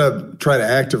 I'm going to try to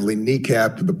actively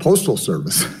kneecap the Postal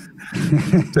Service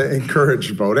to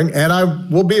encourage voting, and I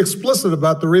will be explicit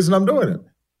about the reason I'm doing it.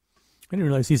 I didn't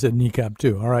realize he said kneecap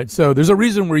too. All right. So there's a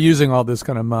reason we're using all this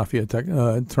kind of mafia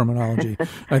terminology,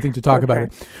 I think, to talk about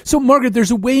it. So, Margaret,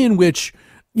 there's a way in which,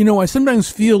 I sometimes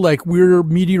feel like we're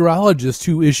meteorologists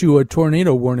who issue a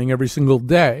tornado warning every single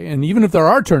day. And even if there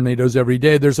are tornadoes every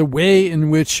day, there's a way in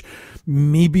which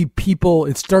maybe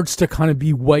it starts to kind of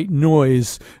be white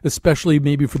noise, especially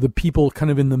maybe for the people kind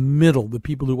of in the middle, the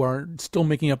people who are still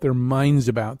making up their minds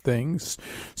about things.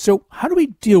 So how do we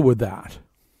deal with that?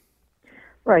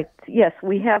 Right. Yes,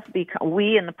 we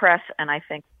in the press, and I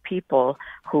think people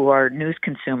who are news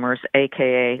consumers,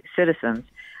 aka citizens,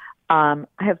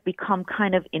 have become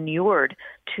kind of inured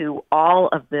to all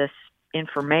of this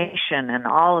information and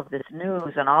all of this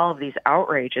news and all of these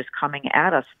outrages coming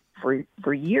at us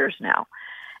for years now.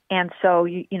 And so,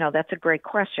 that's a great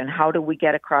question. How do we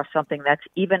get across something that's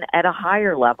even at a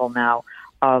higher level now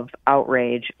of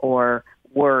outrage or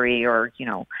worry or,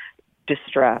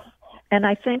 distress? And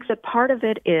I think that part of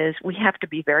it is we have to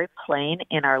be very plain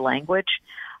in our language.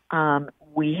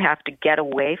 We have to get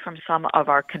away from some of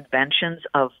our conventions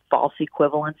of false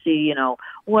equivalency,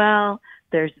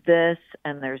 there's this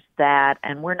and there's that,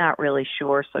 and we're not really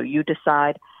sure, so you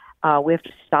decide. We have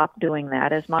to stop doing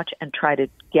that as much and try to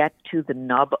get to the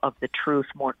nub of the truth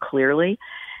more clearly.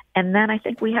 And then I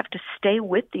think we have to stay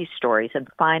with these stories and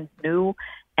find new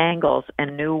angles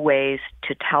and new ways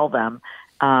to tell them,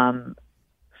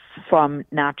 from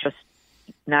not just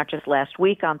last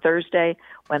week on Thursday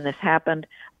when this happened,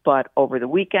 but over the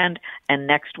weekend and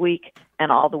next week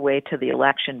and all the way to the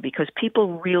election, because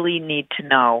people really need to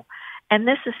know. And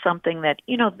this is something that,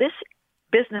 this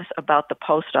business about the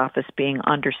post office being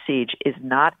under siege is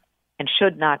not and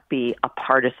should not be a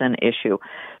partisan issue.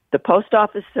 The post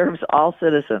office serves all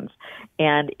citizens,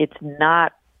 and it should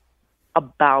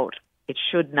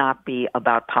not be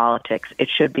about politics. It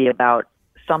should be about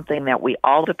something that we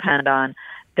all depend on,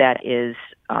 that is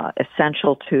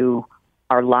essential to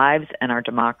our lives and our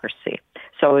democracy.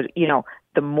 So,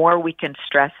 the more we can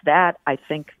stress that, I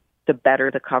think the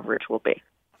better the coverage will be.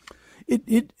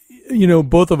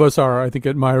 Both of us are, I think,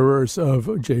 admirers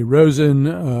of Jay Rosen,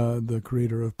 the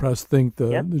creator of Press Think,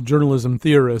 the journalism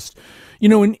theorist.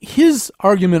 And his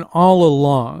argument all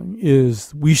along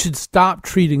is we should stop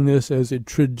treating this as a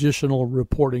traditional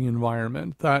reporting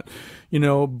environment. That,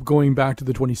 going back to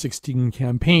the 2016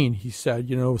 campaign, he said,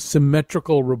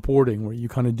 symmetrical reporting where you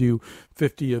kind of do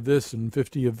 50 of this and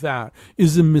 50 of that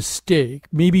is a mistake.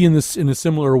 Maybe in a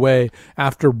similar way,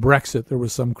 after Brexit, there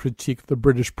was some critique of the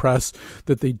British press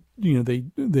that they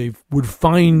would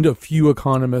find a few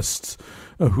economists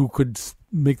who could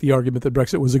make the argument that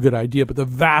Brexit was a good idea, but the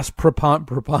vast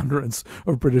preponderance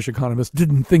of British economists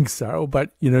didn't think so.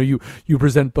 But, you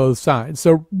present both sides.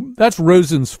 So that's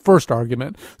Rosen's first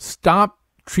argument. Stop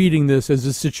treating this as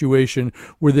a situation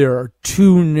where there are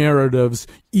two narratives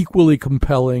equally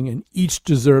compelling and each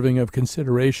deserving of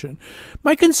consideration.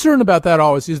 My concern about that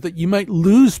always is that you might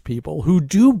lose people who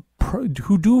do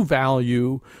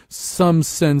value some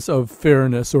sense of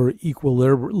fairness or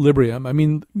equilibrium. I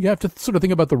mean, you have to sort of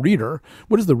think about the reader.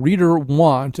 What does the reader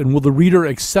want, and will the reader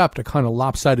accept a kind of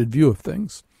lopsided view of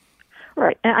things?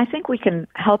 Right. And I think we can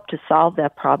help to solve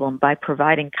that problem by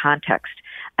providing context.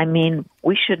 I mean,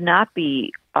 we should not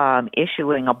be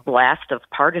issuing a blast of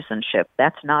partisanship.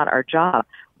 That's not our job.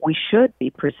 We should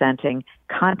be presenting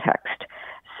context.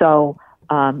 So,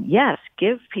 yes,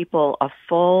 give people a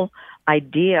full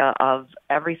idea of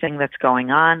everything that's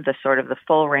going on, the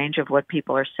full range of what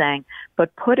people are saying,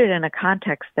 but put it in a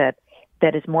context that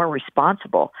is more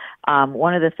responsible.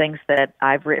 One of the things that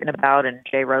I've written about and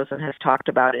Jay Rosen has talked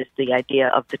about is the idea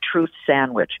of the truth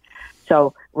sandwich.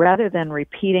 So rather than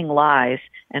repeating lies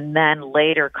and then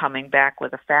later coming back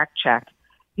with a fact check,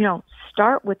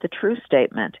 start with the truth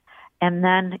statement. And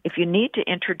then if you need to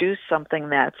introduce something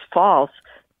that's false,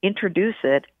 introduce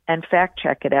it and fact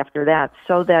check it after that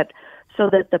so that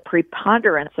the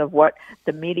preponderance of what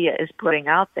the media is putting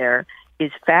out there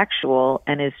is factual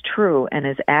and is true and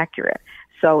is accurate.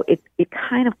 So it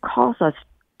kind of calls us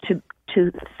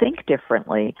to think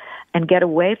differently and get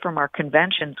away from our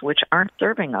conventions, which aren't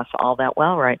serving us all that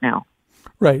well right now.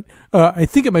 Right. I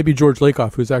think it might be George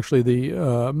Lakoff, who's actually the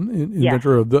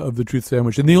inventor of the truth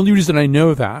sandwich. And the only reason I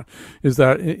know that is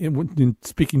that in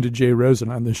speaking to Jay Rosen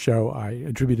on this show, I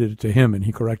attributed it to him, and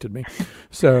he corrected me.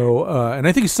 So, and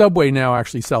I think Subway now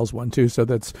actually sells one too. So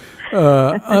that's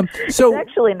it's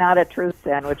actually not a truth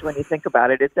sandwich when you think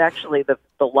about it. It's actually the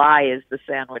lie is the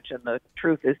sandwich, and the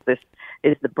truth is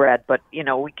the bread. But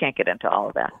we can't get into all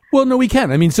of that. Well, no, we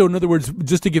can. I mean, so in other words,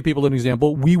 just to give people an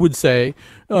example, we would say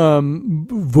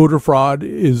voter fraud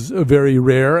is very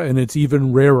rare, and it's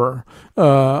even rarer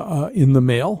in the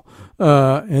mail.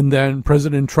 And then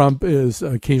President Trump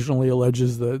occasionally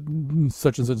alleges that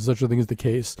such and such a thing is the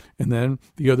case. And then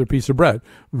the other piece of bread,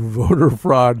 voter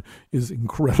fraud is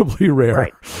incredibly rare.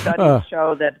 Right. Studies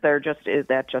show that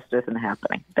that just isn't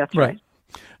happening. That's right.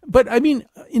 But I mean,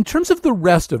 in terms of the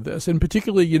rest of this, and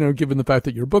particularly, given the fact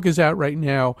that your book is out right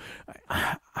now,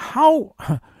 how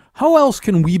else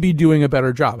can we be doing a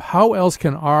better job? How else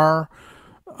can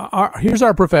here's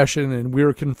our profession, and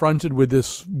we're confronted with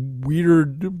this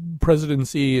weird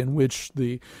presidency in which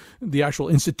the actual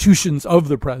institutions of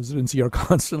the presidency are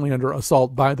constantly under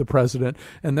assault by the president,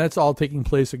 and that's all taking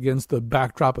place against the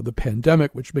backdrop of the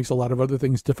pandemic, which makes a lot of other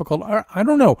things difficult. I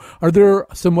don't know. Are there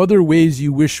some other ways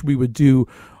you wish we would do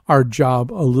our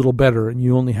job a little better? And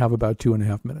you only have about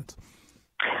 2.5 minutes.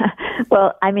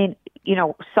 Well, I mean,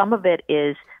 some of it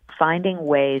is finding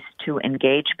ways to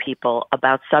engage people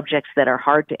about subjects that are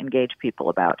hard to engage people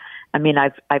about. I mean,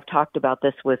 I've talked about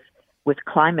this with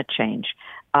climate change.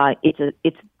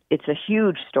 It's a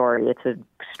huge story. It's an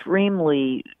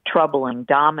extremely troubling,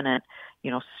 dominant,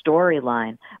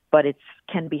 storyline, but it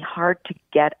can be hard to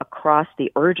get across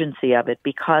the urgency of it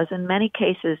because in many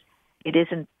cases it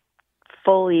isn't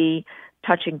fully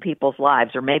touching people's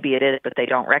lives, or maybe it is, but they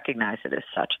don't recognize it as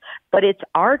such. But it's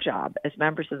our job as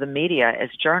members of the media, as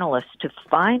journalists, to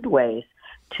find ways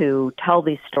to tell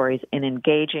these stories in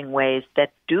engaging ways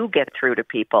that do get through to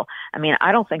people. I mean,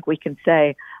 I don't think we can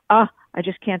say, I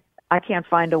can't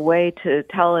find a way to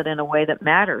tell it in a way that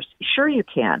matters. Sure you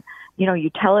can.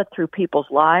 You tell it through people's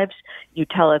lives, you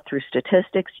tell it through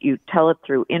statistics, you tell it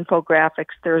through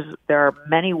infographics. There are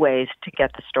many ways to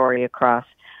get the story across,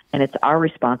 and it's our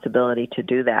responsibility to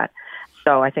do that.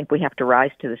 So I think we have to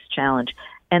rise to this challenge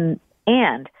and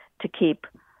to keep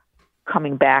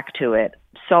coming back to it.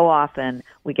 So often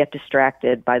we get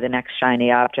distracted by the next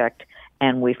shiny object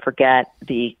and we forget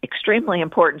the extremely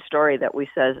important story that we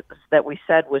said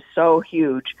was so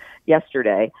huge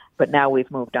yesterday, but now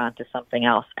we've moved on to something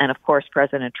else. And of course,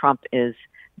 President Trump is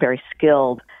very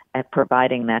skilled at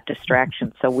providing that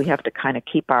distraction. So we have to kind of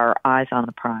keep our eyes on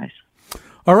the prize.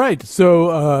 All right.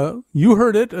 So you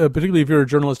heard it, particularly if you're a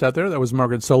journalist out there. That was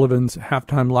Margaret Sullivan's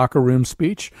halftime locker room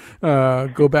speech.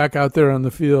 Go back out there on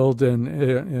the field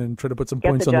and try to put some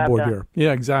points on the board here.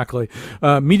 Yeah, exactly.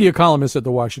 Media columnist at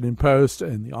the Washington Post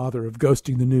and the author of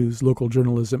Ghosting the News, Local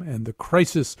Journalism, and the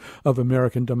Crisis of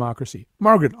American Democracy.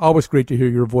 Margaret, always great to hear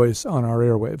your voice on our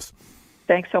airwaves.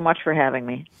 Thanks so much for having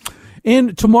me.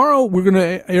 And tomorrow we're going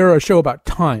to air a show about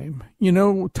time.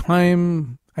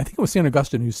 Time... I think it was St.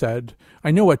 Augustine who said,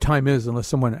 I know what time is unless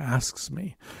someone asks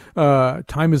me.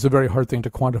 Time is a very hard thing to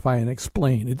quantify and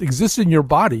explain. It exists in your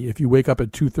body if you wake up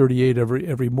at 2:38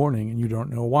 every morning and you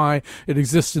don't know why. It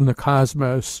exists in the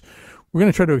cosmos. We're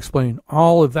going to try to explain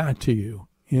all of that to you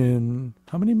in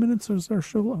how many minutes is our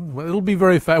show? Well, it'll be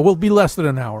very fast. We'll be less than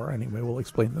an hour anyway. We'll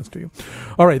explain this to you.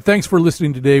 All right. Thanks for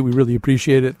listening today. We really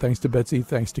appreciate it. Thanks to Betsy.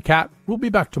 Thanks to Kat. We'll be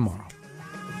back tomorrow.